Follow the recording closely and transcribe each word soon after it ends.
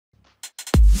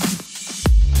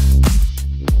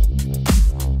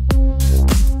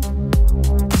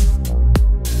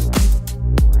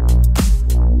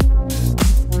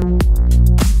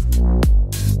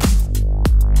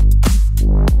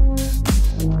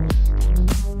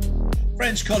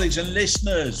friends, colleagues and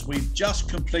listeners, we've just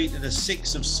completed a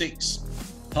 6 of 6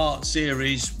 part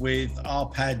series with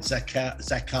Arpad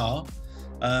Zakar,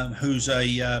 who's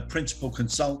a principal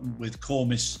consultant with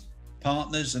Cormis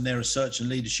Partners, and they're a search and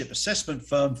leadership assessment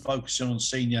firm focusing on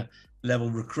senior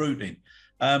level recruiting.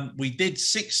 We did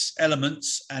 6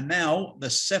 elements, and now the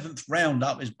 7th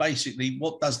roundup is basically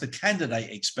what does the candidate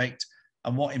expect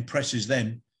and what impresses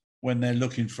them when they're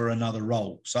looking for another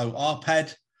role. So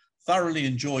Arpad, thoroughly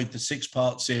enjoyed the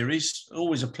 6-part series.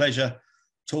 Always a pleasure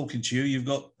talking to you. You've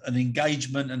got an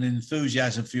engagement and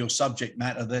enthusiasm for your subject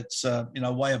matter that's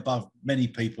way above many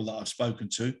people that I've spoken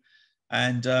to.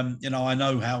 And I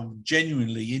know how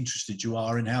genuinely interested you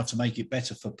are in how to make it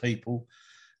better for people.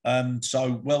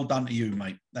 So well done to you,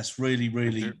 mate. That's really,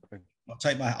 really.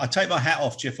 I take my hat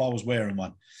off to you if I was wearing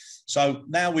one. So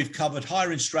now we've covered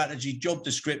hiring strategy, job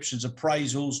descriptions,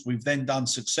 appraisals. We've then done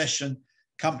succession,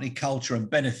 company culture and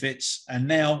benefits. And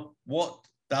now what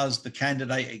does the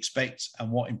candidate expect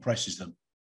and what impresses them?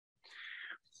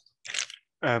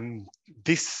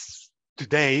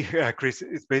 Today, Chris,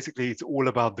 it's all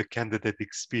about the candidate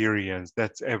experience.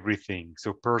 That's everything.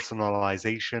 So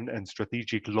personalization and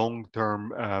strategic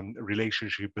long-term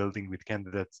relationship building with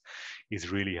candidates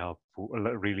is really helpful,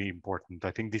 really important.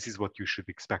 I think this is what you should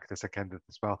expect as a candidate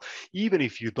as well. Even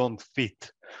if you don't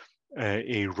fit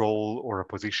a role or a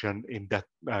position in that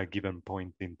given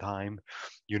point in time,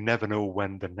 you never know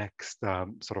when the next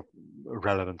sort of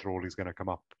relevant role is going to come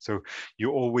up. So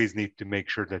you always need to make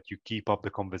sure that you keep up the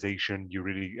conversation. You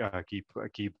really keep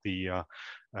the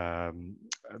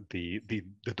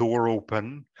door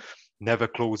open. Never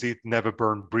close it, never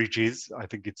burn bridges. I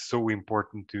think it's so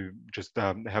important to just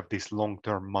have this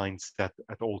long-term mindset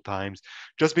at all times.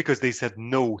 Just because they said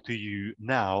no to you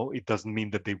now, it doesn't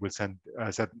mean that they will say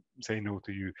no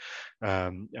to you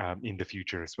in the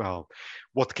future as well.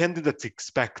 What candidates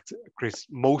expect, Chris,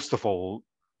 most of all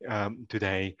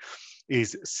today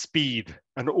is speed,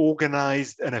 an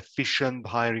organized and efficient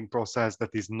hiring process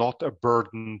that is not a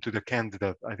burden to the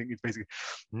candidate. I think it's basically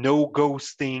no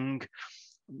ghosting,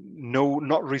 no,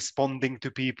 not responding to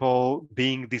people,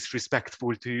 being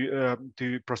disrespectful to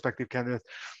prospective candidates.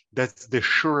 That's the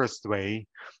surest way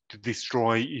to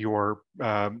destroy your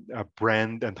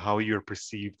brand and how you're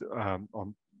perceived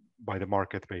by the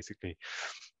market, basically.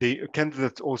 The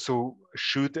candidates also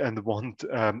should and want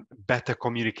better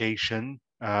communication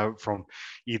from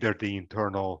either the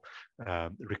internal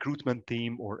recruitment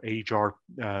team or HR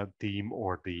team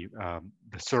or the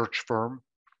search firm.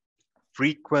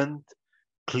 Frequent,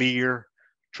 clear,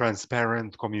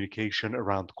 transparent communication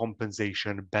around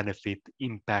compensation, benefit,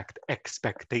 impact,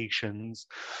 expectations.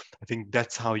 I think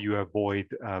that's how you avoid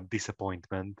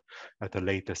disappointment at a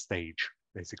later stage.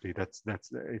 Basically,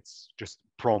 it's just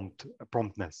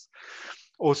promptness.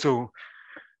 Also,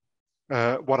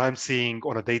 what I'm seeing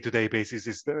on a day-to-day basis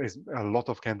is there is a lot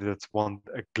of candidates want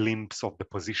a glimpse of the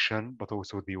position, but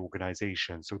also the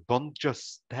organization. So don't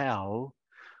just tell,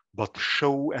 but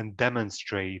show and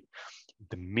demonstrate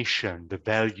the mission, the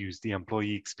values, the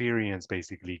employee experience.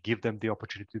 Basically give them the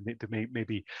opportunity to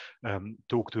maybe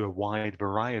talk to a wide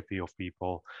variety of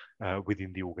people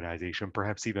within the organization,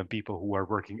 perhaps even people who are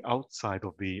working outside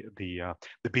of the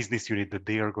business unit that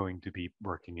they are going to be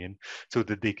working in, so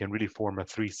that they can really form a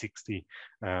 360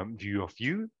 view of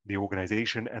you, the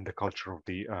organization, and the culture of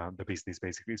the business,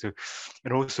 basically. So,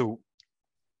 and also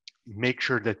make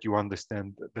sure that you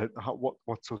understand that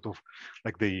what sort of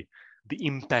like the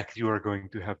impact you are going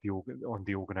to have on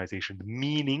the organization, the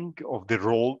meaning of the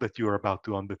role that you are about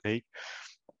to undertake.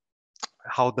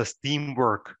 How does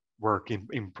teamwork work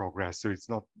in progress? So it's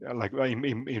not like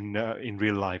in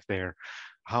real life there.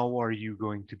 How are you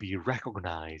going to be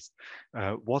recognized?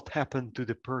 What happened to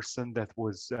the person that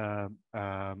was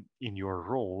in your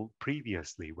role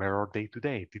previously? Where are they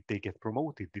today? Did they get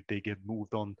promoted? Did they get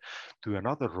moved on to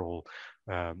another role?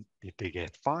 Did they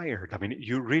get fired? I mean,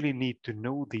 you really need to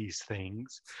know these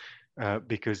things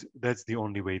because that's the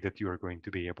only way that you are going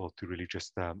to be able to really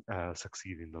just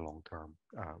succeed in the long term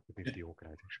within the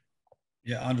organization.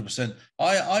 Yeah, 100%.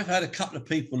 I've had a couple of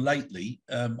people lately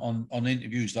on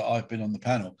interviews that I've been on the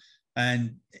panel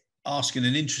and asking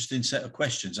an interesting set of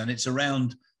questions, and it's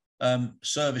around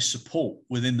service support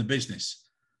within the business.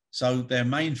 So their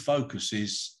main focus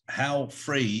is how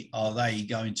free are they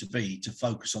going to be to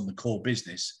focus on the core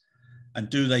business, and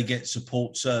do they get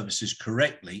support services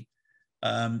correctly?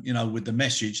 With the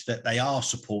message that they are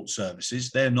support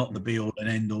services, they're not the be all and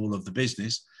end all of the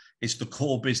business. It's the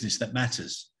core business that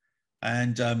matters.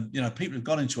 And, people have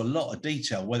gone into a lot of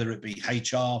detail, whether it be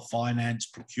HR, finance,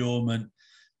 procurement,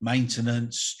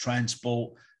 maintenance,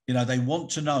 transport. You know, they want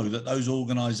to know that those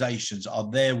organizations are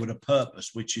there with a purpose,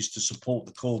 which is to support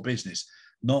the core business,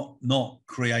 not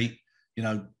create, you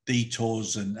know,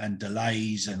 detours and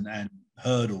delays and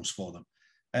hurdles for them.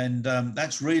 And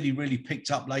that's really, really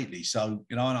picked up lately. So,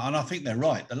 you know, and I think they're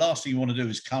right. The last thing you want to do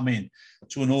is come in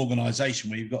to an organization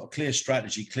where you've got a clear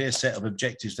strategy, clear set of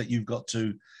objectives that you've got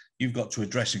to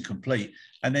address and complete.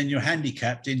 And then you're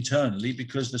handicapped internally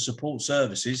because the support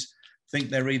services think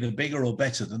they're either bigger or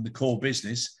better than the core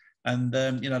business. And,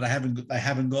 you know, they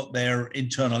haven't got their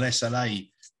internal SLA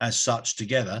as such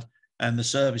together. And the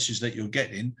services that you're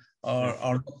getting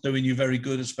are not doing you very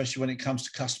good, especially when it comes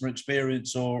to customer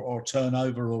experience or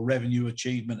turnover or revenue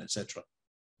achievement, etc.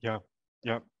 Yeah,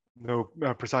 yeah. No,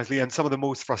 precisely. And some of the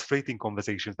most frustrating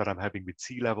conversations that I'm having with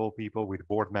C-level people, with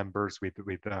board members, with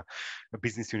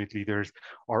business unit leaders,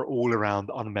 are all around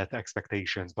unmet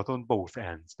expectations, but on both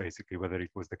ends, basically, whether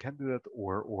it was the candidate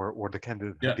or the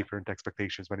candidate had different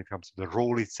expectations when it comes to the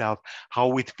role itself,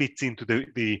 how it fits into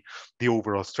the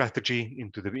overall strategy,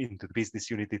 into the business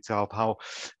unit itself, how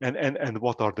and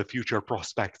what are the future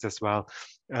prospects as well.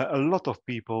 A lot of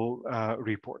people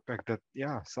report back that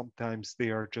sometimes they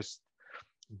are just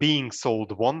being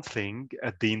sold one thing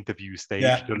at the interview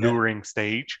stage, the luring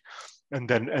stage, and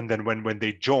then when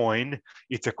they join,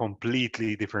 it's a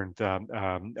completely different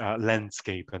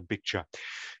landscape and picture.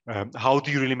 How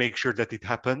do you really make sure that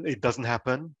it doesn't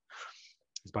happen?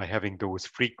 Is by having those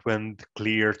frequent,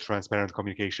 clear, transparent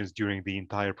communications during the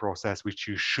entire process, which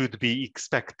you should be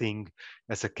expecting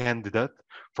as a candidate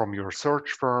from your search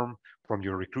firm, from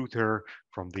your recruiter,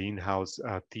 from the in-house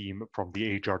team, from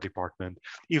the HR department.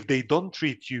 If they don't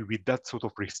treat you with that sort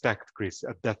of respect, Chris,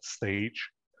 at that stage,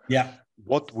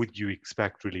 what would you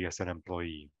expect really as an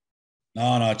employee?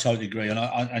 No, I totally agree,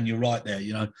 and you're right there.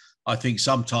 You know, I think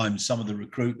sometimes some of the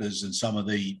recruiters and some of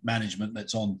the management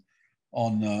that's on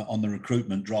the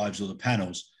recruitment drives or the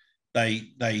panels,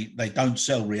 they don't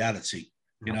sell reality.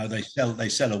 You know, they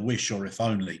sell a wish or if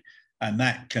only, and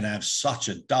that can have such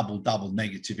a double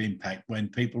negative impact when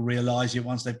people realize it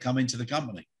once they've come into the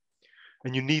company.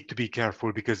 And you need to be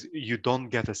careful because you don't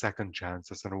get a second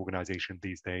chance as an organization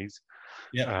these days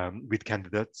with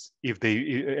candidates. If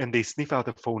they sniff out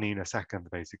a phony in a second,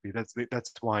 basically.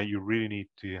 That's why you really need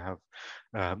to have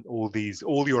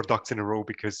all your ducks in a row,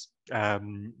 because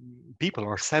people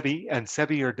are savvy and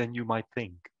savvier than you might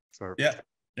think. So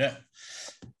and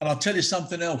I'll tell you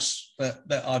something else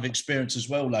that I've experienced as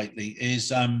well lately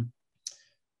is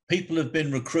people have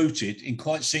been recruited in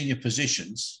quite senior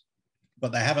positions,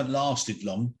 but they haven't lasted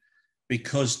long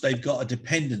because they've got a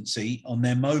dependency on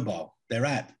their mobile, their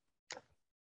app.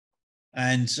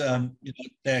 And you know,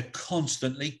 they're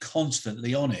constantly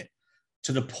on it,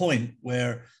 to the point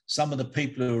where some of the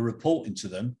people who are reporting to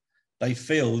them, they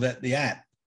feel that the app,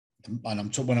 and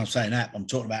when I'm saying app, I'm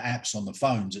talking about apps on the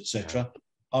phones, etc.,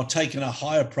 are taking a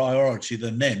higher priority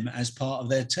than them as part of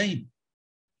their team.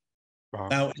 Wow.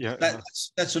 Now,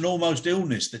 that's an almost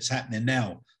illness that's happening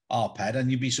now, RPAD,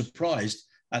 and you'd be surprised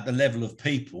at the level of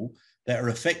people that are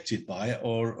affected by it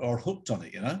or hooked on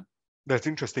it, you know? That's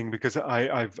interesting, because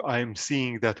I'm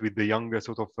seeing that with the younger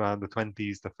sort of the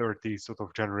 20s, the 30s sort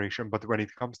of generation. But when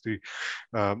it comes to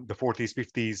the 40s,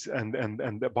 50s,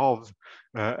 and above,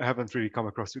 I haven't really come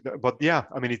across it. But yeah,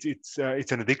 I mean, it's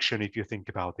an addiction if you think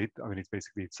about it. I mean,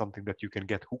 it's something that you can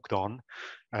get hooked on,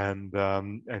 and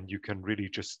you can really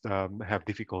just have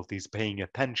difficulties paying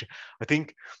attention. I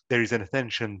think there is an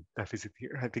attention deficit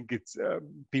here. I think it's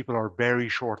people are very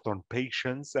short on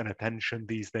patience and attention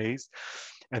these days.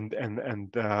 And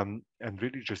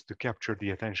really just to capture the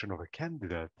attention of a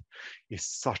candidate is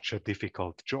such a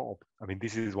difficult job. I mean,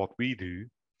 this is what we do.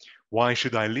 Why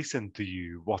should I listen to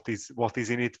you? What is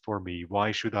in it for me?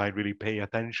 Why should I really pay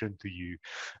attention to you,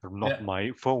 not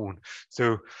my phone?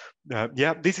 So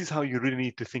this is how you really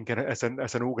need to think as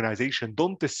an organization.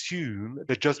 Don't assume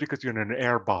that just because you're in an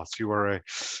Airbus, you are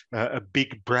a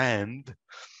big brand.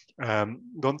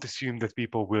 Don't assume that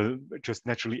people will just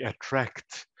naturally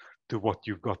attract to what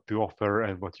you've got to offer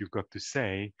and what you've got to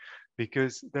say,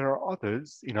 because there are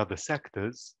others in other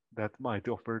sectors that might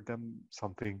offer them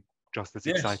something just as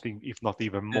exciting, if not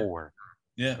even more.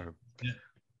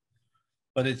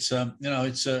 But it's you know,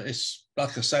 it's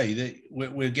like I say, that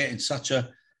we're getting such a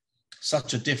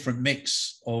different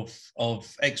mix of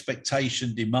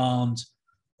expectation, demand,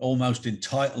 almost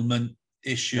entitlement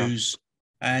issues.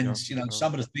 And you know,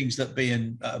 some of the things that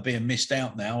are being missed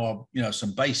out now are, you know,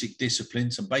 some basic discipline,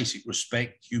 some basic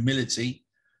respect, humility,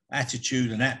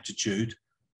 attitude, and aptitude,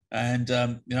 and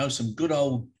you know, some good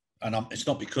old. And it's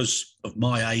not because of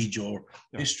my age or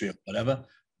history or whatever.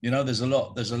 You know, there's a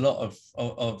lot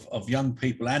of young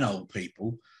people and old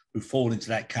people who fall into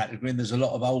that category. And there's a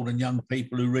lot of old and young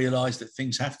people who realise that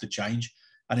things have to change.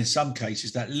 And in some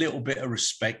cases, that little bit of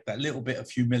respect, that little bit of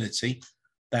humility,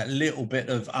 that little bit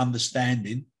of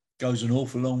understanding goes an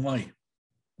awful long way.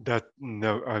 That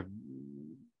no,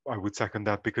 I would second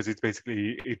that, because it's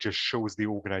basically, it just shows the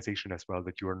organization as well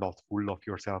that you are not full of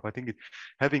yourself. I think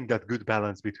having that good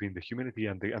balance between the humility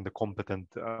and the competent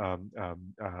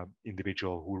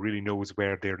individual who really knows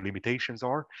where their limitations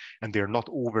are, and they're not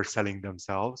overselling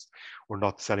themselves or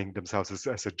not selling themselves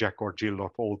as a Jack or Jill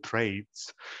of all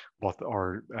trades, but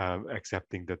are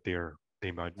accepting that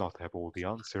they might not have all the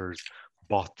answers,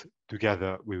 but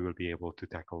together we will be able to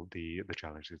tackle the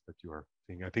challenges that you are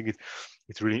seeing. I think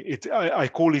it's really, I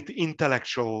call it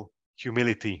intellectual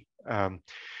humility.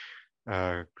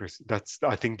 Chris,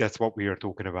 I think that's what we are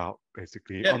talking about,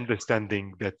 basically. Yep.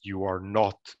 Understanding that you are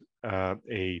not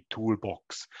a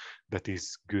toolbox that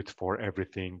is good for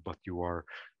everything, but you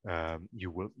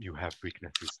have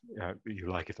weaknesses, you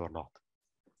like it or not.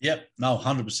 Yep, no,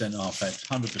 100%, Arpad,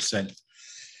 100%.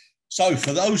 So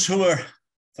for those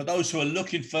who are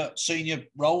looking for senior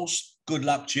roles, good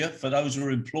luck to you. For those who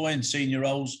are employing senior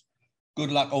roles, good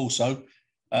luck also.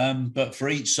 But for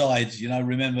each side,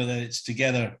 remember that it's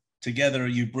together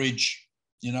you bridge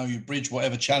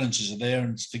whatever challenges are there,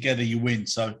 and it's together you win.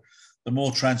 So the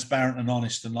more transparent and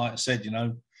honest, and like I said,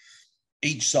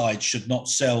 each side should not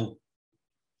sell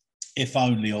if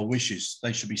only or wishes.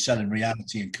 They should be selling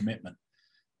reality and commitment.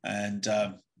 And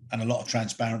a lot of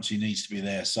transparency needs to be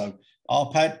there. So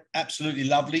Arpad, absolutely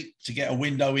lovely to get a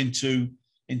window into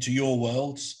your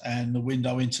worlds and the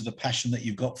window into the passion that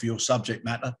you've got for your subject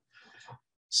matter.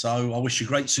 So I wish you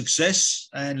great success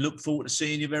and look forward to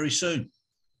seeing you very soon.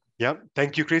 Yeah,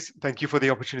 thank you, Chris. Thank you for the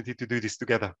opportunity to do this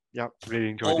together. Yeah, really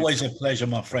enjoyed it. Always a pleasure,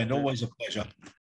 my friend. Always a pleasure.